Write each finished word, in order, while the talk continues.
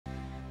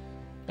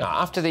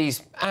After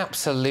these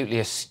absolutely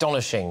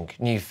astonishing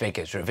new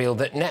figures revealed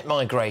that net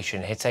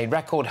migration hit a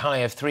record high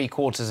of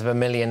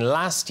 750,000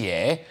 last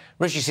year,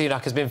 Rishi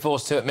Sunak has been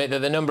forced to admit that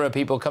the number of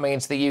people coming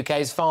into the UK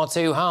is far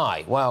too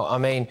high. Well, I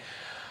mean,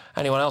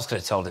 anyone else could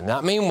have told him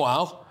that.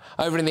 Meanwhile,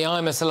 over in the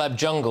I'm a Celeb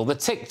jungle, the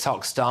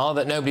TikTok star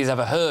that nobody's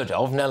ever heard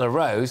of, Nella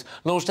Rose,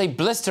 launched a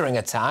blistering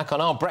attack on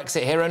our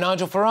Brexit hero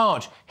Nigel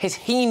Farage. His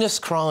heinous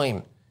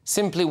crime,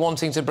 simply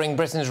wanting to bring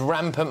Britain's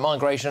rampant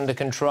migration under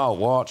control.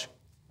 Watch.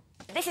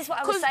 This is what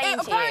I was saying to you.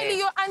 Apparently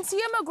you're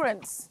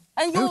anti-immigrants.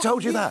 Who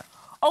told you that?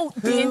 Oh,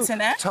 the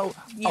internet.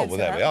 Well,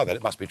 there we are, then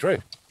it must be true.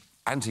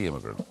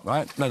 Anti-immigrant,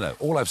 right? No,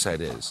 all I've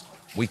said is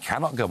we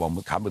cannot go on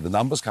with the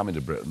numbers coming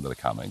to Britain that are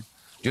coming.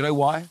 Do you know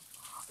why?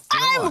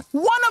 I'm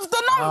one of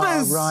the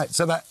numbers! Oh, right,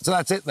 so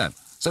that's it then.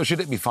 So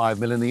should it be 5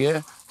 million a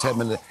year, 10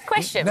 million?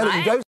 Question, no, right?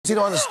 you don't seem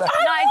to understand.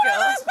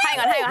 Nigel,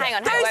 hang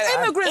on. Those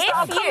immigrants that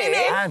are coming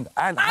in.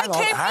 And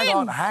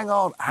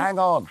hang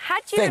on.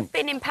 Had you have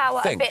been in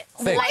power a bit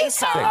later...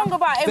 so long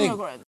about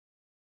immigrants?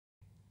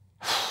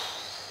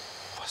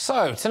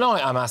 So,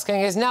 tonight I'm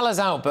asking, is Nella's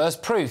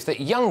outburst proof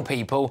that young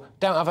people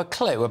don't have a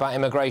clue about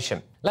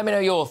immigration? Let me know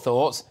your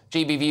thoughts.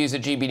 GBviews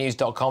at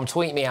gbnews.com.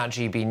 Tweet me at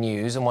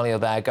GBnews, and while you're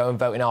there, go and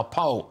vote in our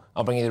poll.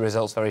 I'll bring you the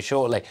results very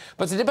shortly.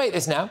 But to debate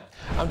this now,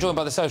 I'm joined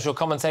by the social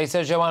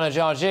commentator, Joanna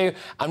Jarju,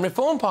 and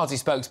Reform Party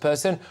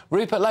spokesperson,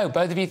 Rupert Lowe.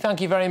 Both of you,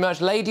 thank you very much.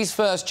 Ladies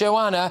first.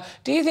 Joanna,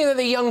 do you think that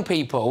the young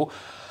people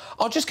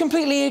are just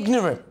completely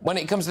ignorant when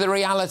it comes to the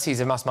realities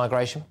of mass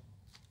migration?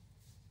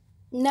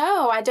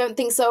 No, I don't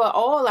think so at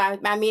all.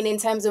 I mean, in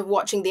terms of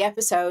watching the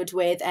episode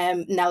with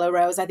Nella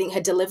Rose, I think her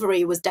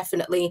delivery was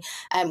definitely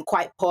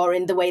quite poor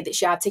in the way that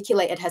she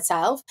articulated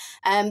herself.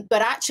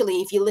 But actually,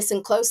 if you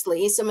listen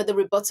closely, some of the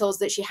rebuttals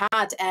that she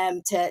had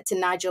to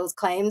Nigel's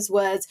claims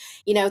was,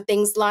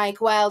 things like,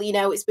 well,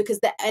 it's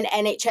because the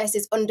NHS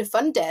is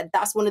underfunded.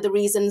 That's one of the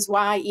reasons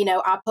why,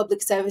 our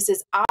public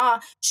services are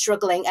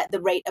struggling at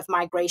the rate of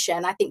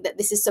migration. I think that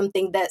this is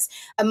something that's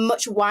a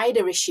much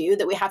wider issue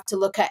that we have to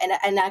look at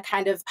in a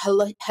kind of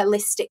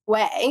holistic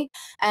way.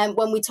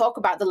 When we talk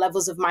about the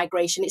levels of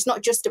migration, it's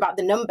not just about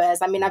the numbers.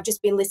 I mean, I've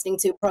just been listening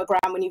to a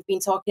programme when you've been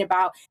talking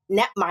about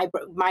net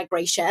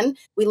migration.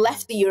 We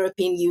left the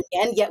European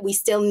Union, yet we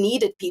still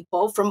needed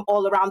people from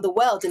all around the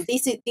world. And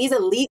these are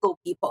legal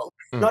people,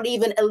 not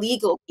even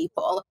illegal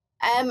people.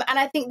 And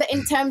I think that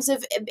in terms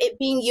of it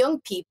being young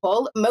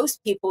people,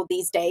 most people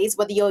these days,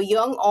 whether you're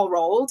young or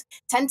old,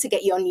 tend to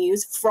get your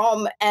news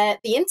from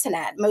the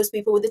internet. Most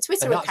people with a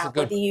Twitter account,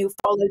 whether you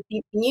follow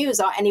GBNews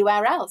or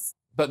anywhere else.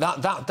 But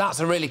that's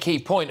a really key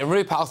point. And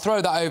Rupert, I'll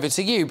throw that over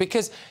to you,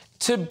 because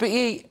to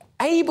be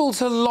able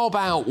to lob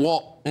out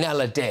what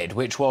Nella did,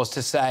 which was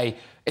to say,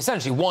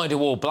 essentially, why do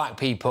all black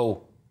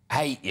people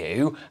hate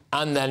you,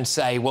 and then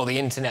say, well, the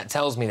internet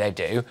tells me they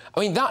do. I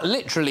mean, that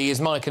literally is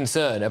my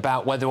concern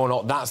about whether or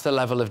not that's the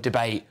level of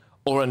debate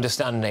or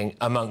understanding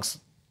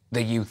amongst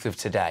the youth of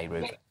today,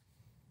 Rupert.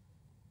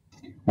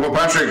 Well,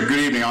 Patrick, good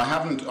evening. I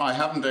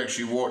haven't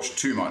actually watched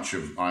too much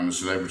of I'm a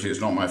Celebrity.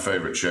 It's not my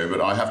favourite show,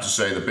 but I have to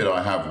say the bit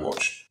I have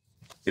watched,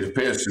 it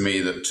appears to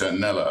me that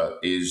Nella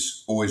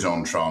is always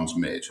on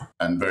transmit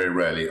and very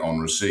rarely on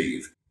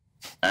receive.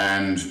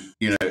 And,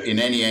 in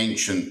any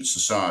ancient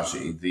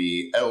society,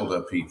 the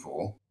elder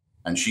people,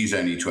 and she's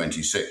only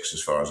 26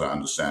 as far as I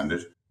understand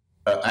it,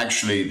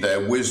 actually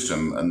their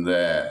wisdom and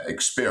their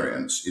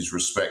experience is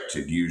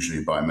respected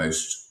usually by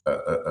most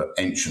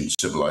ancient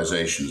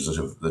civilizations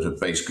that have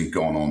basically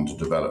gone on to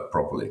develop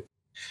properly.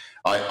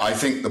 I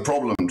think the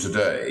problem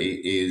today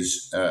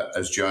is,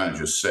 as Joanna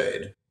just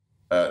said,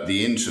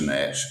 the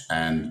internet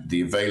and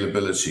the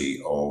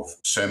availability of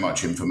so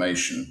much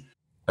information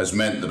has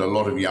meant that a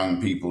lot of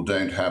young people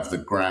don't have the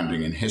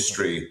grounding in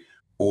history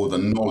or the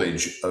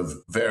knowledge of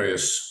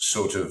various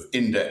sort of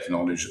in-depth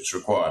knowledge that's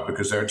required,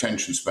 because their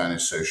attention span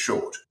is so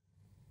short.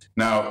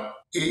 Now,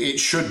 it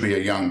should be a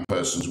young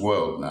person's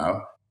world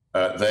now.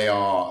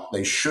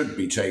 They should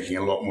be taking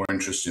a lot more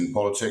interest in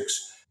politics,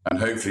 and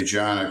hopefully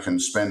Joanna can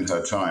spend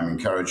her time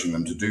encouraging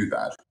them to do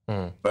that.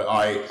 But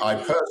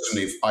I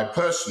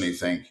personally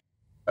think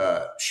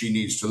she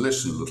needs to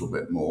listen a little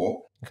bit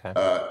more.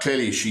 Okay.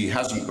 Clearly, she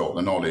hasn't got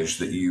the knowledge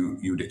that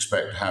you'd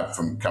expect to have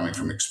coming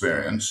from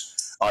experience.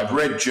 I've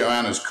read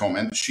Joanna's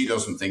comment. She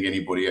doesn't think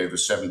anybody over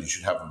 70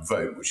 should have a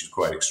vote, which is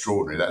quite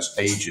extraordinary. That's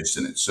ageist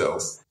in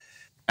itself.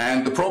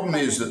 And the problem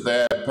is that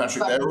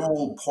they're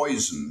all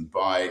poisoned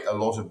by a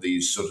lot of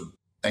these sort of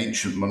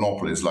ancient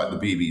monopolies like the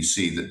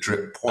BBC that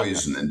drip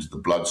poison into the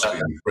bloodstream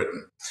of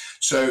Britain.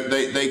 So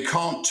they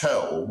can't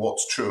tell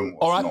what's true and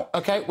what's not.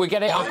 OK, we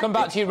get it. I'll come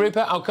back to you,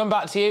 Rupert. I'll come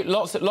back to you.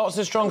 Lots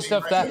of strong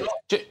stuff there.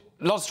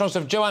 Lots of strong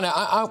stuff. Joanna,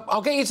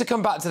 I'll get you to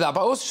come back to that, but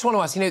I also just want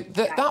to ask,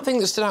 that thing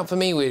that stood out for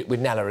me with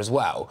Nella as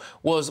well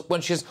was when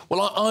she says,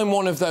 well, I'm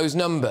one of those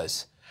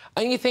numbers.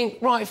 And you think,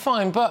 right,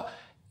 fine, but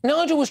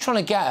Nigel was trying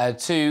to get her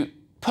to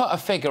put a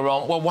figure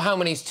on, well, how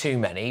many is too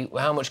many?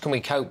 How much can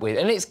we cope with?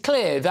 And it's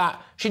clear that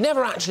she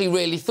never actually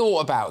really thought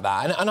about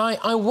that. And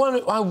I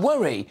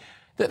worry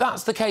that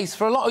that's the case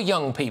for a lot of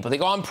young people. They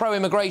go, I'm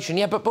pro-immigration,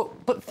 yeah,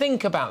 but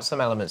think about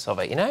some elements of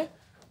it,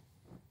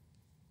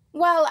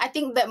 Well, I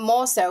think that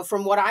more so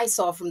from what I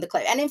saw from the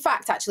clip. And in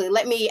fact, actually,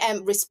 let me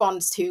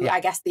respond to,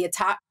 I guess, the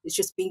attack that's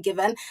just been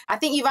given. I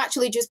think you've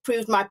actually just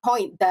proved my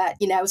point that,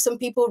 you know, some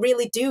people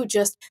really do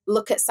just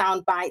look at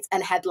sound bites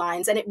and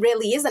headlines, and it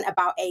really isn't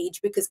about age,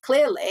 because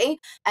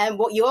clearly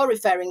what you're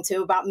referring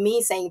to about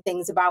me saying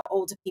things about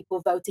older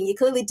people voting, you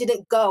clearly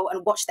didn't go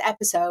and watch the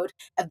episode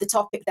of the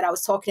topic that I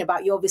was talking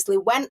about. You obviously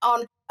went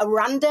on a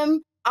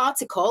random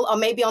article or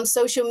maybe on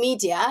social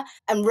media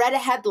and read a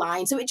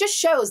headline. So it just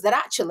shows that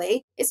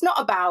actually it's not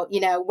about, you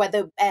know,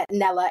 whether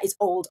Nella is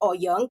old or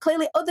young.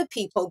 Clearly other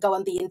people go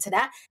on the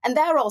internet and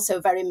they're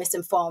also very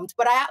misinformed.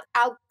 But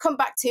I'll come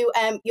back to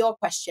your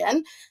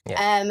question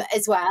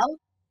as well.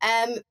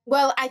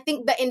 Well, I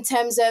think that in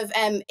terms of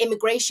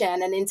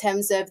immigration and in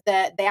terms of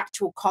the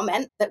actual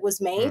comment that was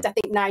made, I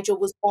think Nigel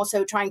was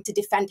also trying to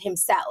defend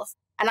himself.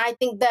 And I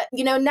think that,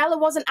 you know, Nella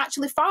wasn't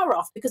actually far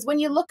off, because when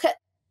you look at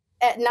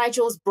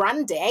Nigel's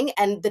branding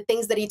and the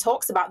things that he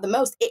talks about the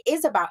most, it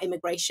is about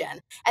immigration.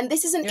 And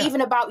this isn't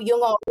even about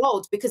young or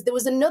old, because there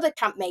was another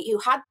campmate who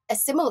had a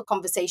similar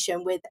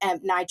conversation with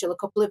Nigel a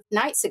couple of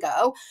nights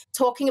ago,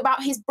 talking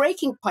about his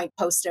breaking point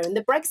poster and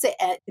the Brexit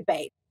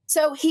debate.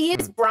 So he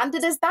is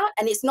branded as that.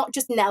 And it's not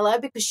just Nella,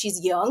 because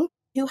she's young,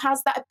 who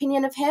has that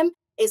opinion of him.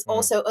 It's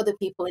also other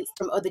people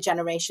from other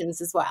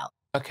generations as well.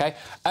 OK.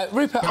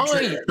 Rupert,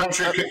 Patrick,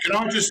 can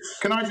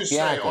I just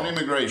say on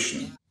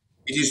immigration,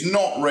 it is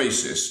not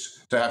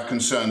racist to have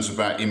concerns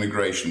about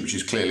immigration, which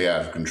is clearly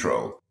out of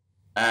control.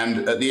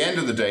 And at the end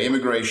of the day,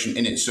 immigration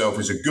in itself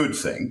is a good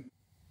thing,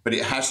 but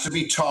it has to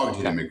be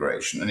targeted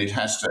immigration, and it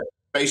has to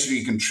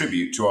basically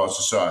contribute to our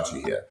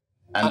society here.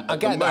 And I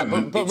get that,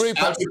 but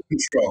Rupert, out of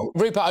control.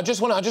 Rupert, I just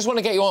want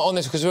to get you on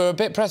this, because we're a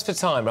bit pressed for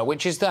time, right?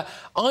 Which is that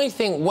I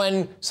think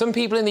when some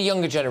people in the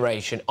younger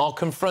generation are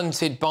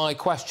confronted by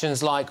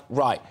questions like,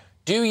 right,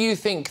 do you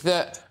think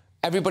that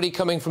everybody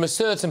coming from a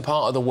certain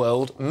part of the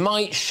world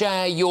might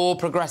share your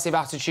progressive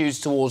attitudes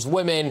towards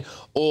women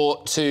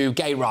or to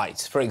gay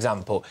rights, for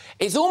example?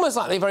 It's almost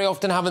like they very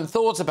often haven't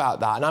thought about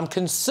that, and I'm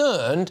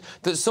concerned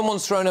that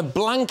someone's thrown a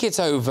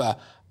blanket over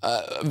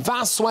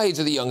vast swathes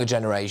of the younger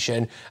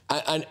generation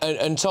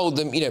and told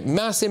them, you know,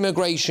 mass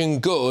immigration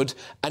good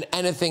and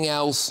anything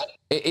else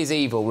is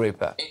evil,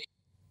 Rupert.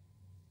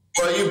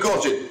 Well, you've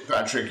got it,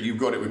 Patrick. You've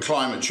got it with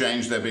climate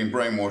change. They're being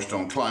brainwashed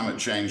on climate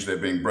change. They're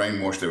being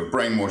brainwashed. They were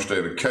brainwashed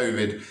over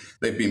COVID.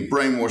 They've been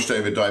brainwashed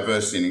over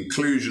diversity and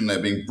inclusion.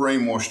 They're being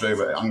brainwashed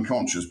over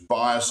unconscious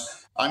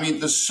bias. I mean,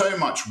 there's so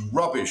much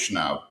rubbish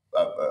now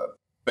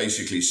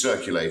basically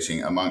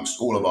circulating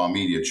amongst all of our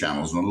media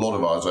channels, and a lot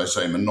of our, as I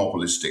say,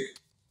 monopolistic,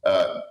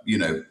 you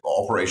know,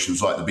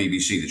 operations like the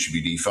BBC that should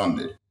be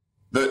defunded.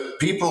 That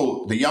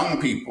people, the young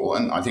people,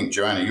 and I think,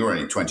 Joanna, you're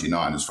only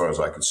 29 as far as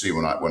I could see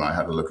when I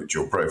had a look at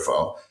your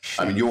profile.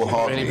 I mean, you're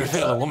hardly... Really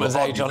reveal a woman's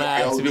age on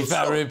air, to be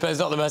fair, Rupert. It's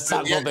not the most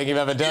tactful thing you've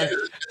ever done.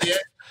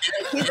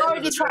 He's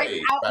already tried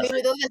to out me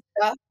with other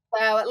stuff,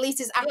 so at least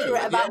it's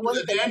accurate about one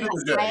thing. At the end of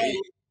the day,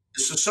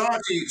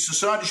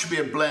 society should be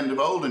a blend of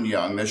old and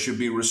young. There should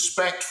be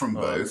respect from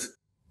both.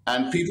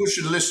 And people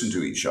should listen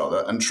to each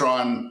other and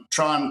try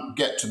and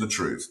get to the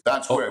truth.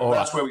 That's where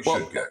we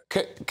should go.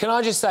 Can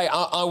I just say,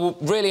 I will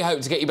really hope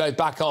to get you both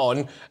back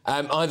on,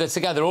 either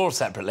together or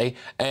separately,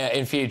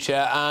 in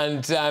future,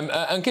 and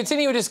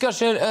continue a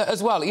discussion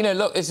as well. You know,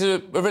 look, this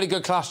is a really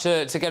good clash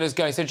to get us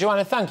going. So,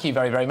 Joanna, thank you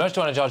very, very much.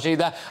 Joanna Jarju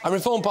there, and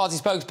Reform Party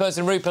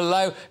spokesperson Rupert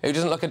Lowe, who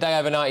doesn't look a day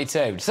over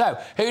 92. So,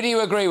 who do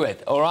you agree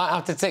with? All right,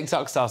 after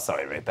TikTok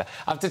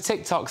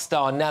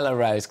star Nella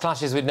Rose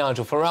clashes with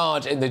Nigel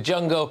Farage in the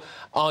jungle,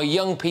 are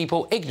young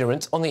people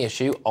ignorant on the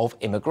issue of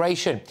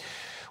immigration?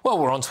 Well,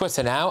 we're on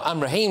Twitter now,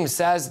 and Raheem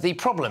says the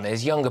problem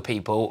is younger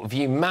people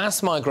view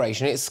mass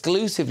migration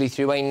exclusively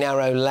through a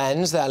narrow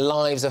lens. Their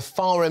lives are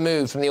far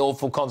removed from the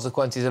awful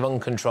consequences of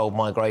uncontrolled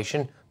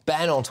migration.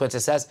 Ben on Twitter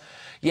says,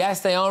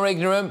 yes, they are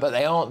ignorant, but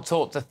they aren't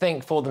taught to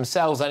think for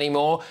themselves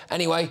anymore.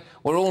 Anyway,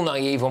 we're all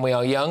naive when we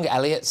are young.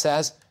 Elliot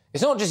says,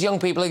 it's not just young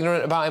people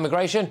ignorant about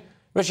immigration.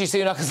 Rishi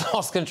Sunak has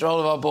lost control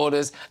of our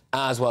borders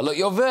as well. Look,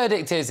 your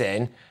verdict is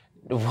in.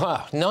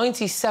 Wow,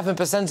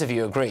 97% of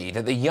you agree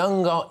that the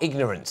young are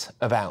ignorant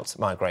about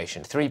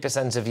migration.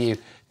 3% of you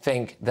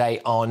think they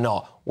are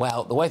not.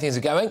 Well, the way things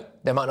are going,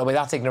 they might not be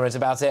that ignorant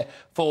about it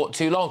for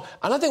too long.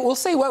 And I think we'll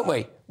see, won't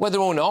we, whether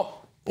or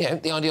not, you know,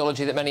 the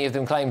ideology that many of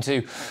them claim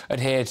to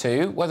adhere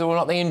to, whether or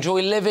not they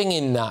enjoy living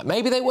in that.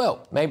 Maybe they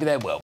will. Maybe they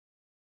will.